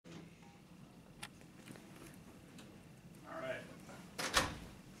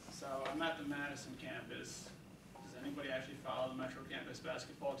Madison campus. Does anybody actually follow the Metro campus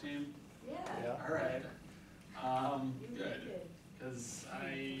basketball team? Yeah. All right. You Good. did. Because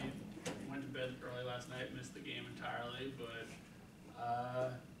I went to bed early last night, missed the game entirely,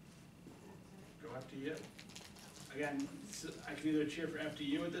 but go FDU. Again, I can either cheer for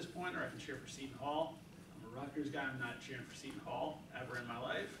FDU at this point, or I can cheer for Seton Hall. I'm a Rutgers guy. I'm not cheering for Seton Hall ever in my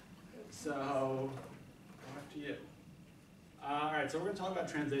life. So go FDU. All right, so we're going to talk about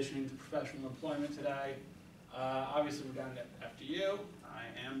transitioning to professional employment today. Obviously, we're down at FDU.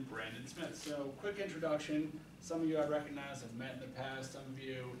 I am Brandon Smith. So, quick introduction. Some of you I recognize, I've met in the past. Some of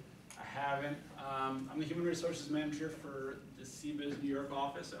you I haven't. I'm the Human Resources Manager for the CBIZ New York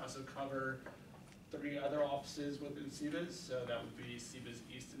office. I also cover 3 other offices within CBIZ. So that would be CBIZ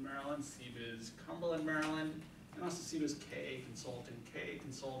Easton, Maryland, CBIZ Cumberland, Maryland, and also CBIZ KA Consulting. KA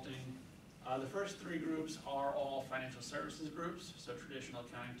Consulting. The first 3 groups are all financial services groups, so traditional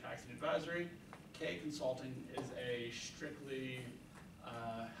accounting, tax, and advisory. KA Consulting is a strictly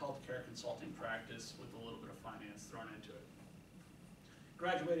healthcare consulting practice with a little bit of finance thrown into it.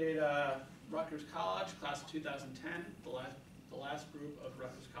 Graduated Rutgers College, class of 2010, the last group of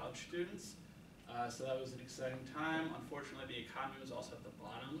Rutgers College students. So that was an exciting time. Unfortunately, the economy was also at the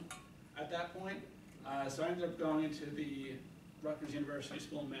bottom at that point. So I ended up going into the Rutgers University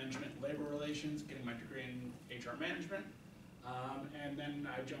School of Management and Labor Relations, getting my degree in HR management. And then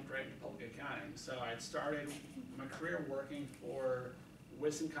I jumped right into public accounting. So I started my career working for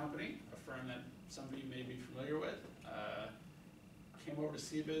Wiss & Company, a firm that some of you may be familiar with. Came over to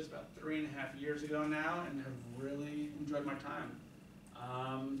CBIZ about 3.5 years ago now and have really enjoyed my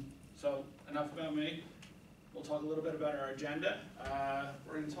time. So enough about me. We'll talk a little bit about our agenda.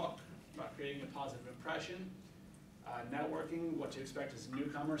 We're going to talk about creating a positive impression, networking, what to expect as a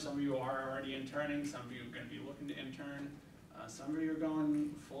newcomer. Some of you are already interning, some of you are going to be looking to intern. Some of you are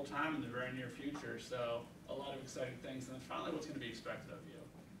going full-time in the very near future, so a lot of exciting things. And then finally, what's going to be expected of you.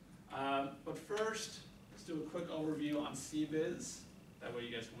 But first, let's do a quick overview on CBIZ. That way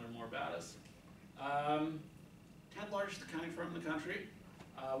you guys can learn more about us. 10th largest accounting firm in the country.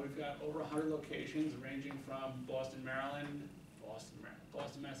 We've got over 100 locations ranging from Boston, Maryland,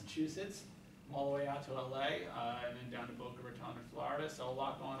 Boston, Massachusetts, all the way out to LA, and then down to Boca Raton in Florida. So a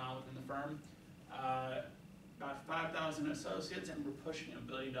lot going on within the firm. About 5,000 associates, and we're pushing $1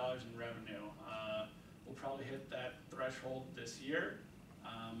 billion in revenue. We'll probably hit that threshold this year,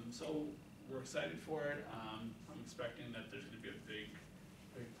 so we're excited for it. I'm expecting that there's going to be a big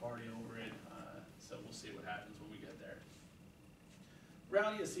party over it, so we'll see what happens when we get there.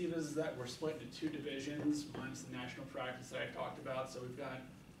 Reality of CBIZ is that we're split into 2 divisions, minus the national practice that I talked about. So we've got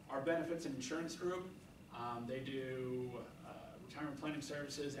our benefits and insurance group. They do retirement planning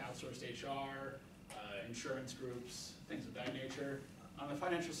services, outsourced HR, insurance groups, things of that nature. On the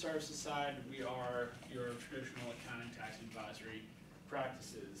financial services side, we are your traditional accounting, tax, and advisory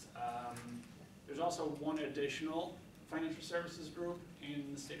practices. There's also one additional financial services group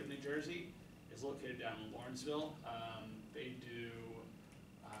in the state of New Jersey. It's located down in Lawrenceville. They do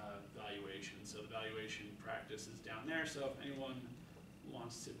valuation, so the valuation practice is down there. So if anyone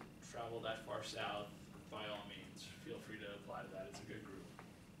wants to travel that far south, by all means, feel free to apply to that. It's a good group.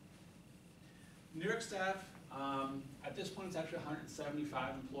 New York staff, at this point it's actually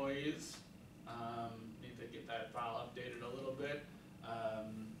 175 employees. Need to get that file updated a little bit.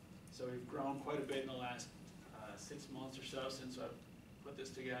 So we've grown quite a bit in the last 6 months or so since I've put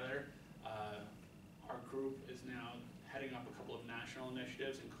this together. Our group is now heading up a couple of national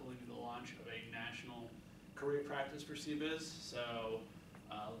initiatives, including the launch of a national career practice for CBIZ. So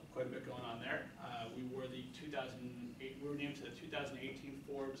quite a bit going on there. We were named to the 2018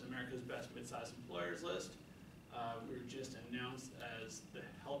 Forbes America's Best Midsize Employers list. We were just announced as the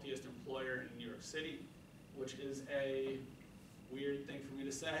healthiest employer in New York City, which is a weird thing for me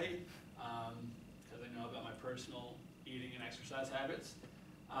to say, because I know about my personal eating and exercise habits.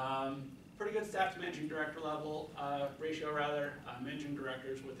 Pretty good staff to managing director level ratio, rather. Managing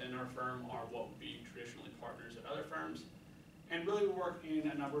directors within our firm are what would be traditionally partners at other firms. And really we work in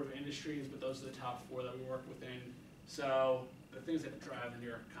a number of industries, but those are the top 4 that we work within. So the things that drive the New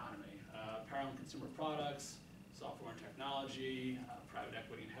York economy: apparel and consumer products, software and technology, private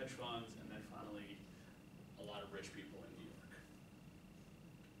equity and hedge funds, and then finally a lot of rich people in New York.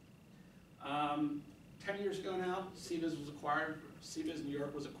 10 years ago now, CBIZ New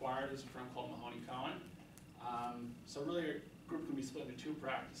York was acquired as a firm called Mahoney Cohen. So really our group can be split into 2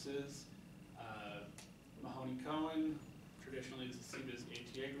 practices. Mahoney Cohen traditionally is the CBIZ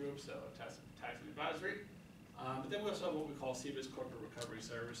ATA group, so tax and advisory. But then we also have what we call CBIZ Corporate Recovery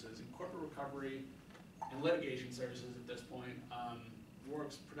Services. And corporate recovery and litigation services at this point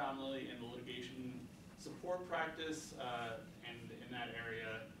works predominantly in the litigation support practice, and in that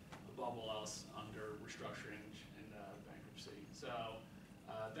area, above all else, under restructuring and bankruptcy. So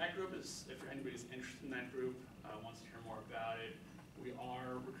that group is, if anybody's interested in that group, wants to hear more about it, we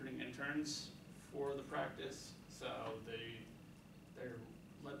are recruiting interns for the practice. So they're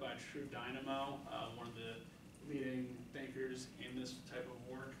led by a true dynamo, one of the leading thinkers in this type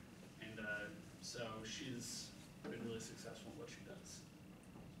of work, and so she's been really successful in what she does.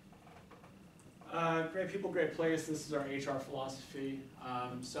 Great people, great place. This is our HR philosophy.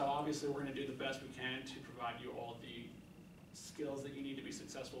 So obviously we're going to do the best we can to provide you all the skills that you need to be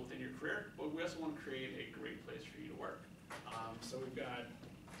successful within your career, but we also want to create a great place for you to work. So we've got,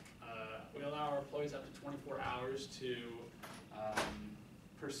 we allow our employees up to 24 hours to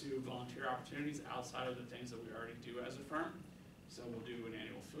pursue volunteer opportunities outside of the things that we already do as a firm. So we'll do an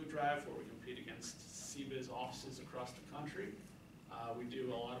annual food drive where we compete against CBIZ offices across the country. We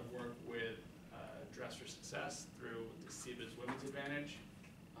do a lot of work with Dress for Success through the CBIZ Women's Advantage.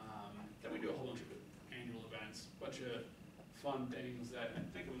 Then we do a whole bunch of annual events, a bunch of fun things that I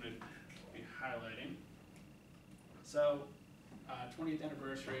think I'm going to be highlighting. So 20th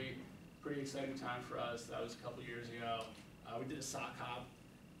anniversary, pretty exciting time for us. That was a couple years ago. We did a sock hop,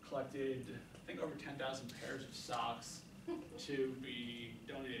 collected I think over 10,000 pairs of socks to be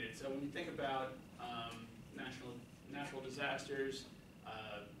donated. So when you think about natural disasters,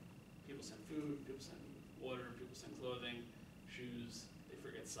 people send food, people send water, people send clothing, shoes, they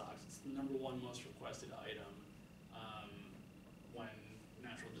forget socks. It's the #1 most requested item when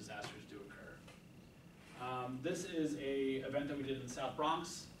natural disasters do occur. This is an event that we did in the South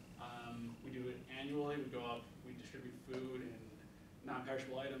Bronx. We do it annually. We go up, we distribute food and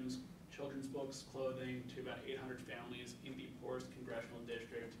non-perishable items, children's books, clothing to about 800 families in the poorest congressional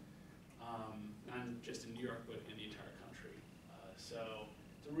district, not just in New York, but in the entire country. So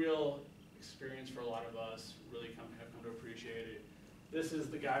it's a real experience for a lot of us, really have come to appreciate it. This is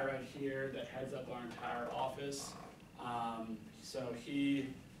the guy right here that heads up our entire office. So he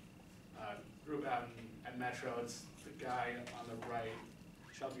grew up out at Metro. It's the guy on the right,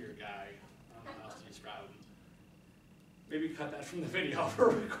 chubbier guy. I don't know how else to describe him. Maybe cut that from the video for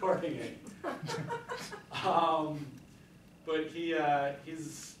recording it. But he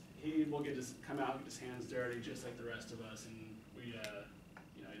will get to come out and get his hands dirty just like the rest of us, and we,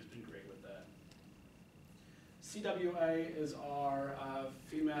 he's been great with that. CWA is our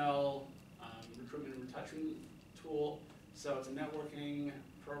female recruitment and retention tool. So it's a networking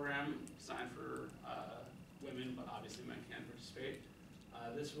program designed for women, but obviously men can participate.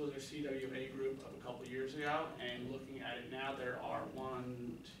 This was our CWA group of a couple years ago, and looking at it now, there are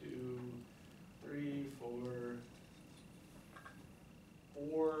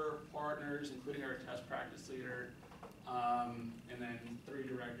 4 partners, including our test practice leader, and then 3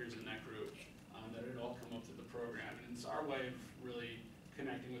 directors in that group that had all come up through the program. And it's our way of really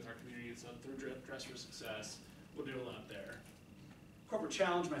connecting with our community. And so through Dress for Success, we'll do a lot there. Corporate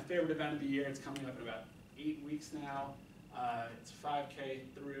Challenge, my favorite event of the year. It's coming up in about 8 weeks now. It's 5K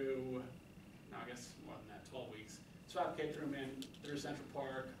through, no, I guess more than that, 12 weeks. It's 5K through Central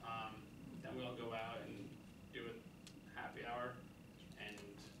Park. Then we all go out and do a happy hour. And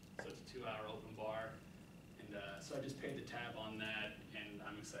so it's a 2-hour open bar. And so I just paid the tab on that, and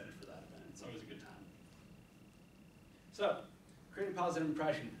I'm excited for that event. It's always a good time. So, creating a positive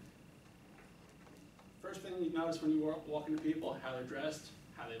impression. First thing you notice when you walk into people, how they're dressed,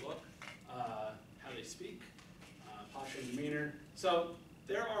 how they look, how they speak, posture and demeanor. So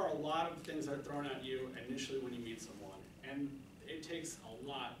there are a lot of things that are thrown at you initially when you meet someone, and it takes a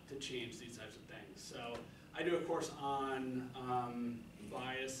lot to change these types of things. So I do a course on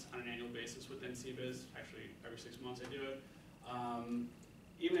bias on an annual basis within CBIZ. Actually, every 6 months I do it.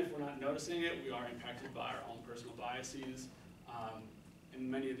 Even if we're not noticing it, we are impacted by our own personal biases, and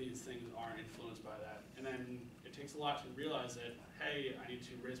many of these things are influenced by that. And then it takes a lot to realize that, hey, I need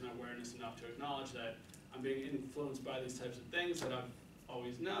to raise my awareness enough to acknowledge that I'm being influenced by these types of things that I've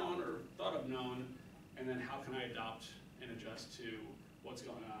always known or thought I've known, and then how can I adopt and adjust to what's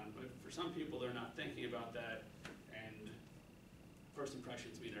going on. But for some people, they're not thinking about that, and first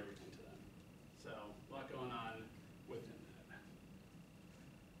impressions mean everything to them. So a lot going on within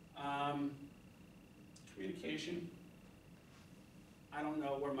that. Communication. I don't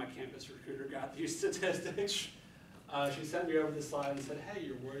know where my campus recruiter got these statistics. She sent me over this slide and said, hey,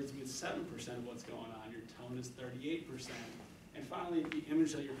 your words mean 7% of what's going on, your tone is 38%, and finally the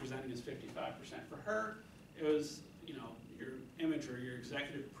image that you're presenting is 55%. For her, it was, your image or your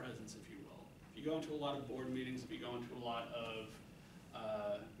executive presence, if you will. If you go into a lot of board meetings, if you go into a lot of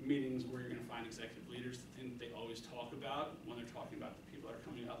meetings where you're going to find executive leaders, the thing that they always talk about when they're talking about the people that are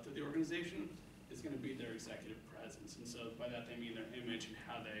coming up through the organization is going to be their executive presence. And so by that they mean their image and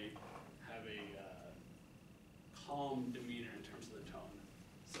how they have a calm demeanor in terms of the tone.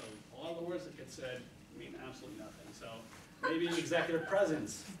 So a lot of the words that get said mean absolutely nothing. So maybe executive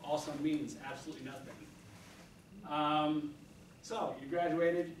presence also means absolutely nothing. So you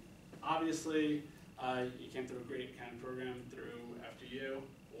graduated. Obviously, you came through a great accounting program through FDU,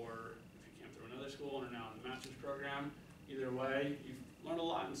 or if you came through another school and are now in the master's program, either way, you've learned a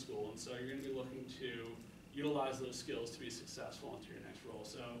lot in school, and so you're going to be looking to utilize those skills to be successful into your next role.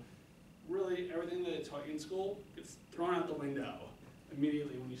 So really, everything that they taught you in school gets thrown out the window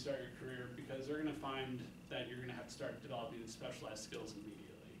immediately when you start your career, because they're going to find that you're going to have to start developing these specialized skills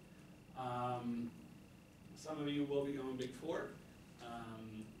immediately. Some of you will be going Big Four.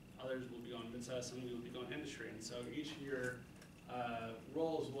 Others will be going mid-size, some of you will be going industry. And so each of your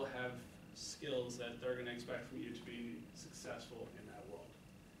roles will have skills that they're going to expect from you to be successful in that world.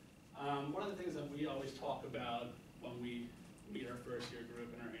 One of the things that we always talk about when we meet our first year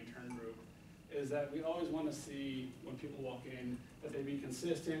group and our intern group is that we always want to see, when people walk in, that they be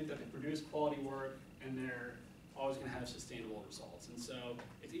consistent, that they produce quality work, and they're always going to have sustainable results. And so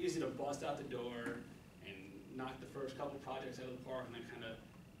it's easy to bust out the door and knock the first couple projects out of the park and then kind of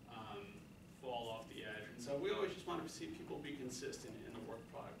fall off the edge. And so we always just want to see people be consistent in the work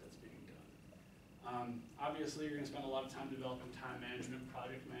product that's being done. Obviously, you're going to spend a lot of time developing time management,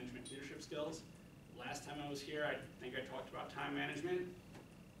 project management, leadership skills. Last time I was here, I think I talked about time management.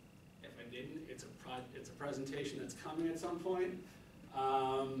 If I didn't, it's a presentation that's coming at some point.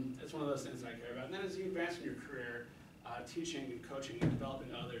 It's one of those things that I care about. And then as you advance in your career, teaching and coaching and developing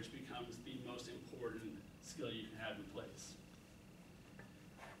others becomes the most important skill you can have in place.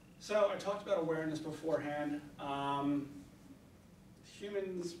 So I talked about awareness beforehand.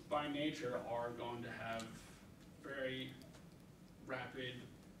 Humans by nature are going to have very rapid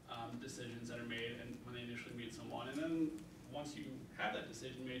decisions that are made and when they initially meet someone. And then once you have that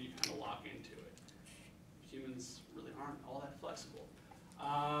decision made, you kind of lock into it. Humans really aren't all that flexible.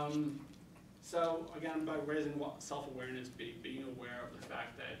 So again, by raising self-awareness, being aware of the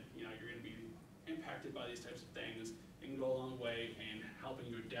fact that you're going to be impacted by these types of things, it can go a long way in helping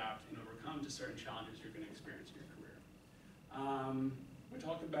you adapt and overcome to certain challenges you're going to experience in your career. We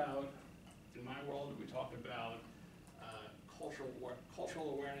talk about, in my world, we talk about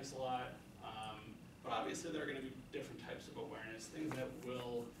cultural awareness a lot, but obviously there are going to be different types of awareness, things that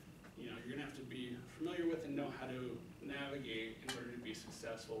will, you're going to have to be familiar with and know how to navigate in order to be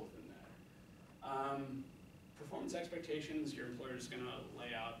successful within that. Performance expectations, your employer is going to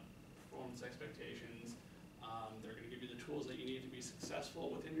lay out performance expectations. They're going to give you the tools that you need to be successful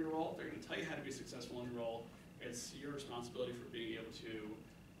within your role. They're going to tell you how to be successful in your role. It's your responsibility for being able to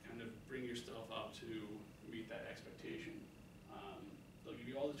kind of bring yourself up to meet that expectation. They'll give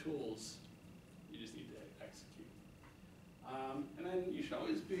you all the tools, you just need to execute. And then you should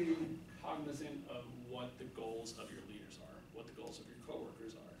always be cognizant of what the goals of your leaders are, what the goals of your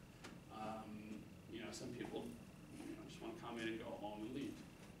coworkers are. Some people just want to come in and go home and leave.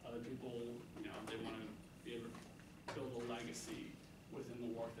 Other people, they want to be able to build a legacy within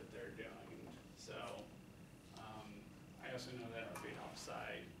the work that they're doing. So I also know that our BAP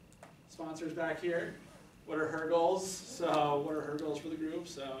side sponsors back here. What are her goals? So what are her goals for the group?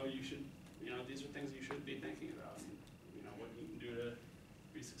 So you should, these are things you should be thinking about, and, what you can do to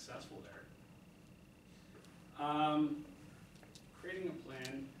be successful there. Creating a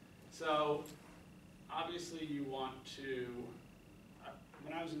plan. So obviously you want to,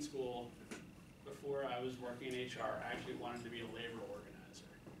 when I was in school, before I was working in HR, I actually wanted to be a labor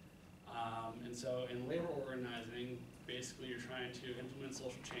organizer. And so in labor organizing, basically you're trying to implement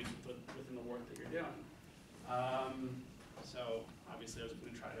social change within the work that you're doing. So obviously I was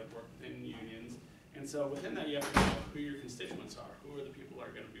going to try to work within unions. And so within that you have to know who your constituents are. Who are the people that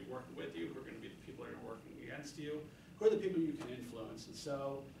are going to be working with you? Who are going to be the people that are working against you? Who are the people you can influence? And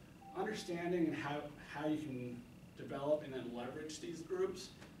so understanding and how you can develop and then leverage these groups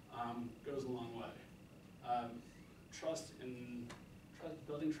goes a long way.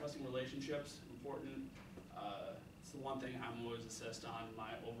 Building trusting relationships, important. It's the one thing I'm always assessed on in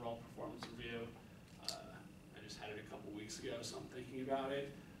my overall performance review. I just had it a couple weeks ago, so I'm thinking about it.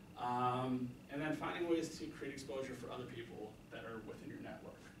 And then finding ways to create exposure for other people that are within your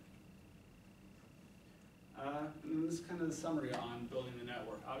network. And this is kind of the summary on building the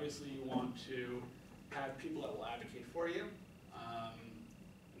network. Obviously, you want to have people that will advocate for you,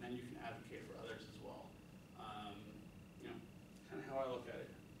 and then you can advocate for others as well. Kind of how I look at it.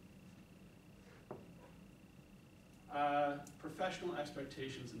 Professional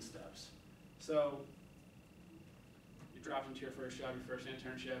expectations and steps. So you drop into your first job, your first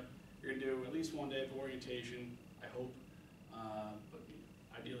internship. You're gonna do at least 1 day of orientation, I hope. But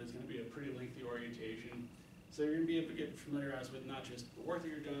ideally it's gonna be a pretty lengthy orientation. So you're gonna be able to get familiarized with not just the work that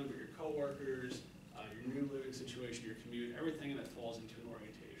you're doing, but your coworkers, your new living situation, your commute, everything that falls into an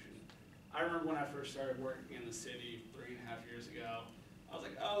orientation. I remember when I first started working in the city 3.5 years ago, I was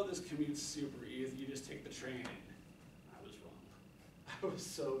like, oh, this commute's super easy, you just take the train in. I was wrong. I was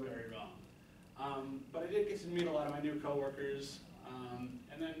so very wrong. But I did get to meet a lot of my new coworkers,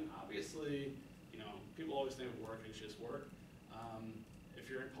 and then obviously, you know, people always think of work as just work. If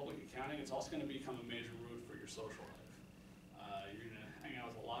you're in public accounting, it's also gonna become a major route for your social life. You're gonna hang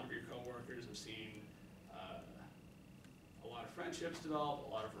out with a lot of your coworkers. I've seen a lot of friendships develop,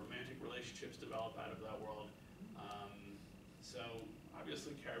 a lot of romantic relationships develop out of that world. So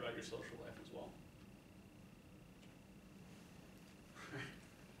obviously care about your social life as well.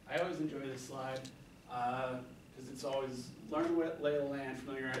 I always enjoy this slide because it's always learn the lay of the land,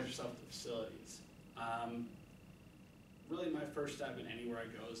 familiarize yourself with the facilities. Really my first step in anywhere I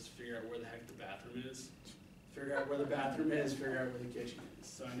go is to figure out where the heck the bathroom is. Figure out where the bathroom is, figure out where the kitchen is.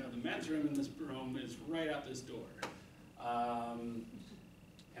 So I know the men's room in this room is right out this door.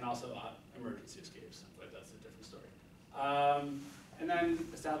 And also emergency escapes, but that's a different story. And then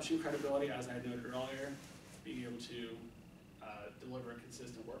establishing credibility, as I noted earlier, being able to deliver a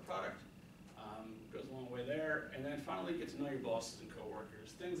consistent work product goes a long way there. And then finally get to know your bosses and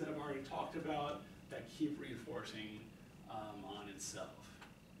coworkers, things that I've already talked about that keep reinforcing on itself.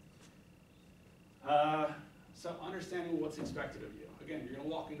 So understanding what's expected of you. Again, you're gonna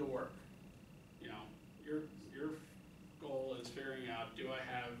walk into work. You know, your goal is figuring out, do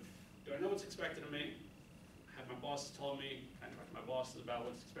I know what's expected of me? Have my bosses told me? Can I talk to my bosses about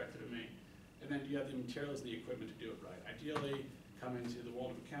what's expected of me? And then do you have the materials and the equipment to do it right? Ideally, come into the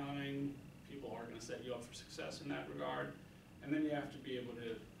world of accounting, people are gonna set you up for success in that regard. And then you have to be able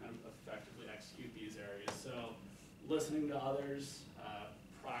to kind of effectively execute these areas. So listening to others,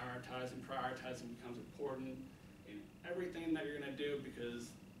 prioritizing becomes important in everything that you're gonna do because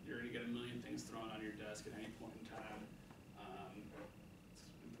you're gonna get a million things thrown on your desk at any point in time. It's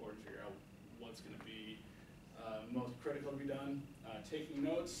important to figure out what's gonna be most critical to be done. Taking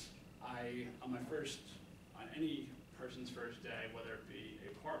notes, on any person's first day, whether it be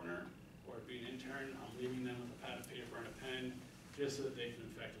a partner or it be an intern, I'm leaving them with a pad of paper and a pen just so that they can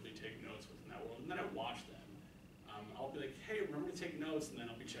effectively take notes within that world. And then I watch them. I'll be like, hey, remember to take notes, and then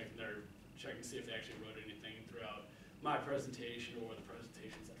I'll be checking to see if they actually wrote anything throughout my presentation or the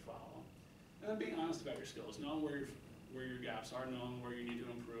presentations that follow. And then being honest about your skills, knowing where your gaps are, knowing where you need to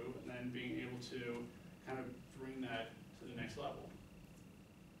improve, and then being able to kind of bring that to the next level.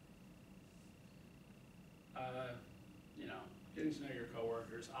 You know, getting to know your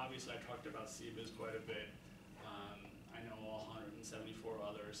coworkers. Obviously, I talked about CBIZ quite a bit. I know all 174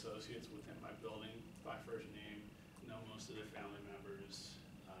 other associates within my building by first name, know most of their family members,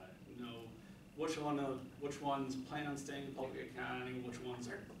 know which ones plan on staying in public accounting, which ones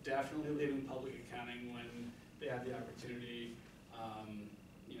are definitely leaving public accounting when they have the opportunity.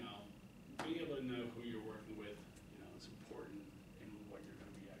 You know, being able to know who you're working with, you know, is important in what you're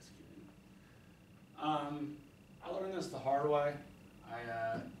going to be executing. I learned this the hard way.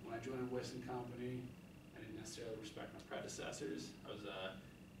 When I joined a Weston company, I didn't necessarily respect my predecessors. I was a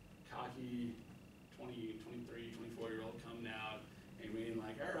cocky 20, 23, 24-year-old coming out and being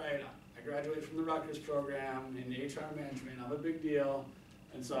like, all right, I graduated from the Rutgers program in HR management, I'm a big deal.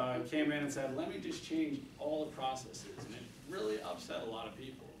 And so I came in and said, let me just change all the processes. And it really upset a lot of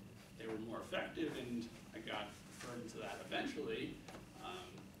people. They were more effective, and I got referred into that eventually.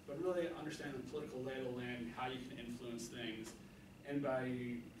 But really understanding the political lay of the land, how you can influence things, and by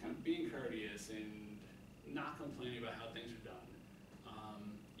kind of being courteous and not complaining about how things are done.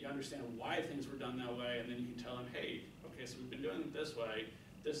 You understand why things were done that way, and then you can tell them, hey, okay, so we've been doing it this way.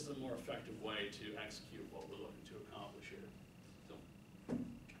 This is a more effective way to execute what we're looking to accomplish here. So,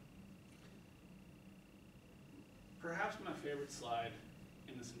 perhaps my favorite slide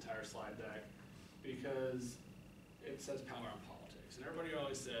in this entire slide deck, because it says power and politics. And everybody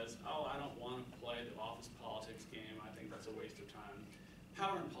always says, oh, I don't want to play the office politics game. I think that's a waste of time.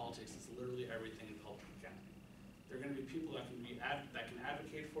 Power and politics is literally everything in public accounting. There are going to be people that can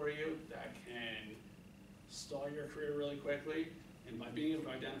advocate for you, that can stall your career really quickly, and by being able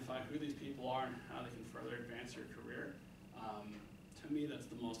to identify who these people are and how they can further advance your career, to me that's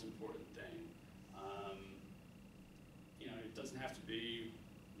the most important thing. You know, it doesn't have to be,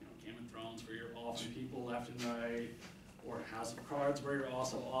 you know, Game of Thrones where you're offing people left and right, or House of Cards where you're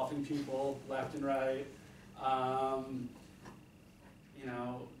also offing people left and right. You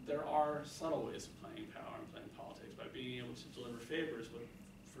know, there are more subtle ways of playing power and playing politics by being able to deliver favors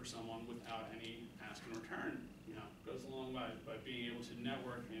for someone without any ask in return. You know, goes a long way by being able to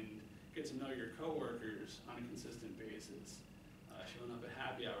network and get to know your coworkers on a consistent basis, showing up at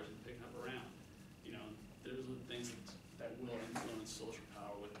happy hours and picking up around. You know, those are the things that will influence social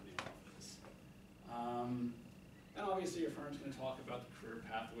power within the office. And obviously your firm's going to talk about the career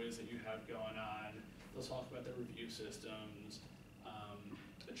pathways that you have going on. They'll talk about the review systems,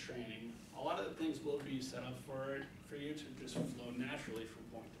 the training. A lot of the things will be set up for you to just flow naturally from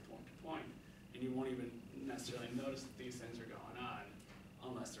point to point to point. And you won't even necessarily notice that these things are going on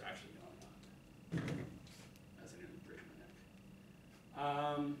unless they're actually going on. As I nearly break my neck.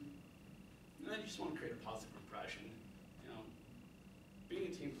 And then you just want to create a positive impression. You know, being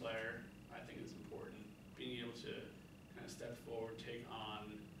a team player, I think is important. Being able to kind of step forward, take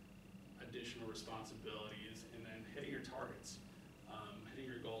on additional responsibilities, and then hitting your targets, hitting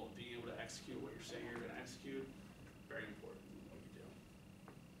your goal, being able to execute what you're saying you're going to execute, very important in what you do.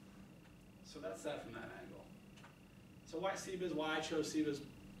 So that's that from that angle. So why CBIZ? Why I chose CBIZ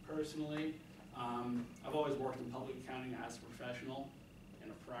personally? I've always worked in public accounting as a professional.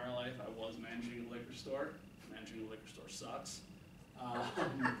 In a prior life, I was managing a liquor store. Managing a liquor store sucks.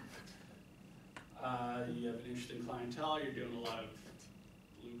 You have an interesting clientele. You're doing a lot of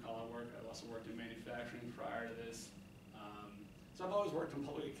blue-collar work. I also worked in manufacturing prior to this. So I've always worked in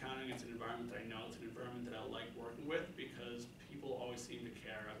public accounting. It's an environment that I know. It's an environment that I like working with because people always seem to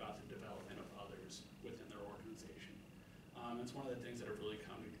care about the development of others within their organization. It's one of the things that I've really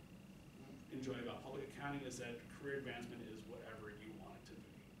come to enjoy about public accounting is that career advancement is whatever you want it to be.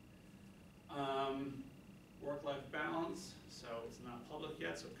 Work-life balance, so it's not public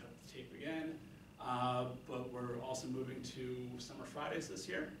yet, so cut the tape again. But we're also moving to summer Fridays this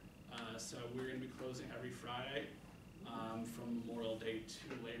year. So we're going to be closing every Friday from Memorial Day to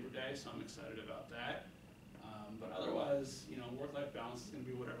Labor Day, so I'm excited about that. But otherwise, you know, work-life balance is going to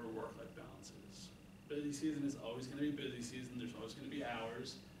be whatever work-life balance is. Busy season is always going to be busy season. There's always going to be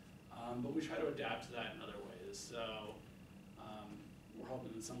hours. But we try to adapt to that in other ways. So we're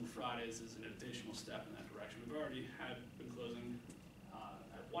hoping that Summer Fridays is an additional step in that direction. We've already been closing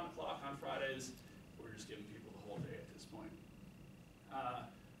at 1 o'clock on Fridays. We're just giving people the whole day at this point.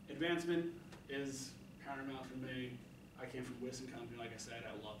 Advancement is paramount for me. I came from Wiss & Company, like I said.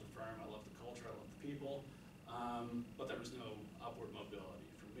 I love the firm, I love the culture, I love the people. But there was no upward mobility,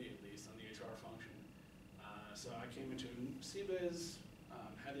 for me at least, on the HR function. So I came into CBIZ,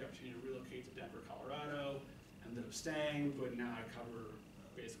 had the opportunity to relocate to Denver, Colorado, ended up staying, but now I cover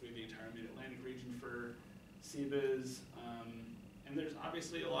basically the entire Mid-Atlantic region for CBIZ. And there's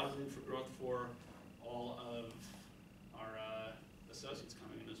obviously a lot of room for growth for all of our associates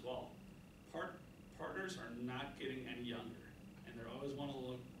coming in as well. Partners are not getting any younger, and they're always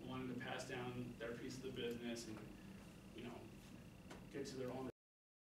wanting to pass down their piece of the business and, you know, get to their own